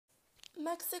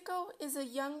Mexico is a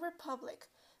young republic,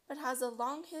 but has a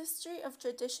long history of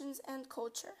traditions and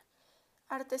culture.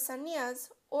 Artesanías,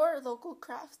 or local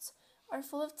crafts, are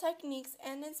full of techniques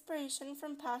and inspiration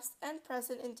from past and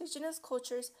present indigenous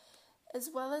cultures, as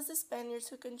well as the Spaniards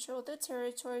who controlled the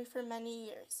territory for many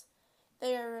years.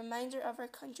 They are a reminder of our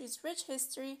country's rich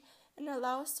history and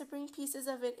allow us to bring pieces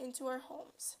of it into our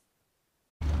homes.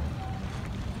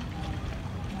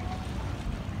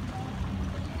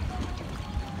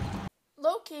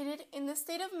 Located in the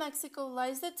state of Mexico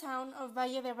lies the town of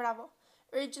Valle de Bravo.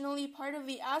 Originally part of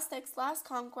the Aztecs' last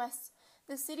conquests,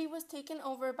 the city was taken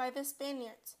over by the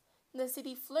Spaniards. The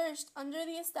city flourished under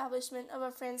the establishment of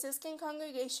a Franciscan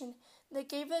congregation that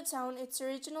gave the town its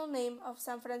original name of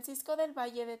San Francisco del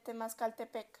Valle de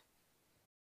Temazcaltepec.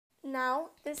 Now,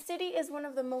 this city is one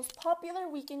of the most popular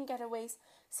weekend getaways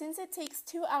since it takes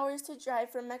 2 hours to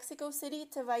drive from Mexico City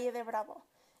to Valle de Bravo.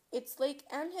 Its lake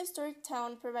and historic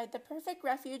town provide the perfect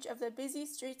refuge of the busy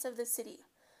streets of the city.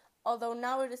 Although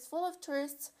now it is full of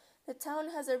tourists, the town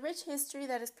has a rich history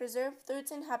that is preserved through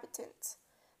its inhabitants.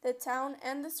 The town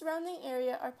and the surrounding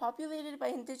area are populated by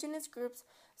indigenous groups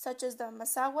such as the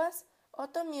Mazahuas,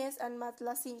 Otomies, and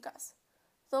Matlacincas.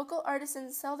 Local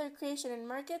artisans sell their creation in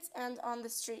markets and on the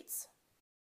streets.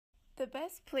 The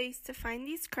best place to find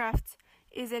these crafts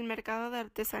is El Mercado de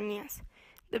Artesanías.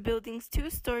 The building's 2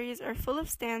 stories are full of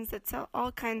stands that sell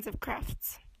all kinds of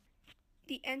crafts.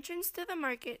 The entrance to the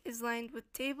market is lined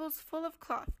with tables full of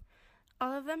cloth.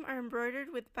 All of them are embroidered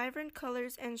with vibrant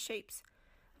colors and shapes.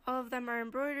 All of them are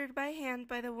embroidered by hand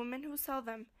by the women who sell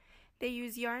them. They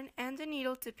use yarn and a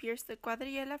needle to pierce the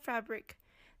cuadrilla fabric.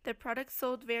 The products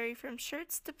sold vary from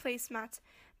shirts to placemats,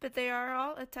 but they are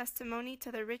all a testimony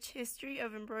to the rich history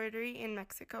of embroidery in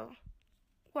Mexico.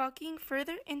 Walking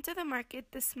further into the market,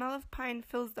 the smell of pine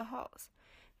fills the halls.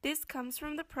 This comes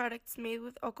from the products made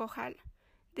with ocojal.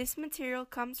 This material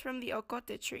comes from the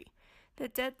ocote tree. The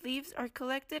dead leaves are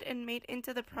collected and made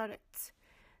into the products.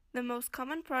 The most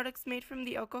common products made from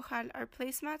the ocojal are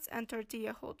placemats and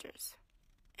tortilla holders.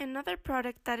 Another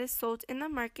product that is sold in the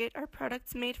market are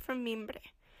products made from mimbre.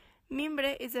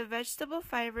 Mimbre is a vegetable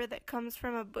fiber that comes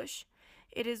from a bush.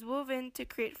 It is woven to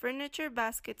create furniture,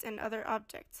 baskets, and other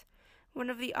objects. One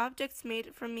of the objects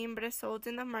made from mimbre sold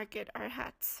in the market are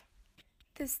hats.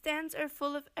 The stands are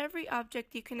full of every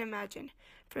object you can imagine,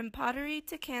 from pottery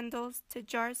to candles to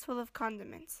jars full of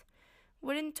condiments.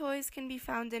 Wooden toys can be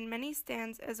found in many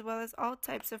stands as well as all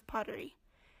types of pottery.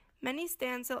 Many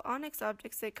stands sell onyx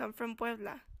objects that come from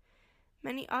Puebla.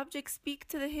 Many objects speak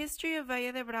to the history of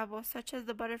Valle de Bravo, such as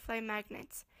the butterfly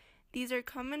magnets. These are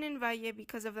common in Valle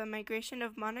because of the migration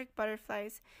of monarch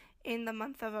butterflies in the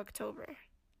month of October.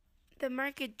 The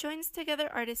market joins together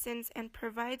artisans and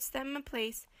provides them a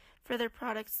place for their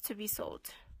products to be sold.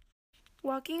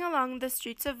 Walking along the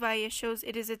streets of Valle shows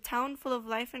it is a town full of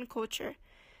life and culture.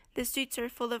 The streets are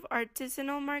full of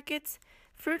artisanal markets,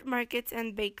 fruit markets,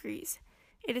 and bakeries.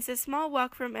 It is a small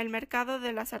walk from El Mercado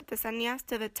de las Artesanías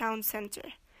to the town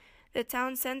center. The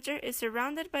town center is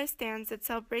surrounded by stands that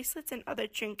sell bracelets and other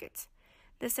trinkets.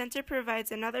 The center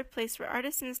provides another place for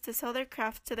artisans to sell their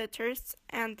crafts to the tourists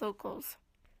and locals.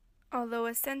 Although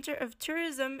a center of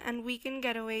tourism and weekend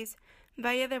getaways,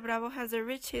 Valle de Bravo has a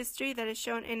rich history that is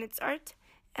shown in its art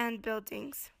and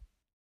buildings.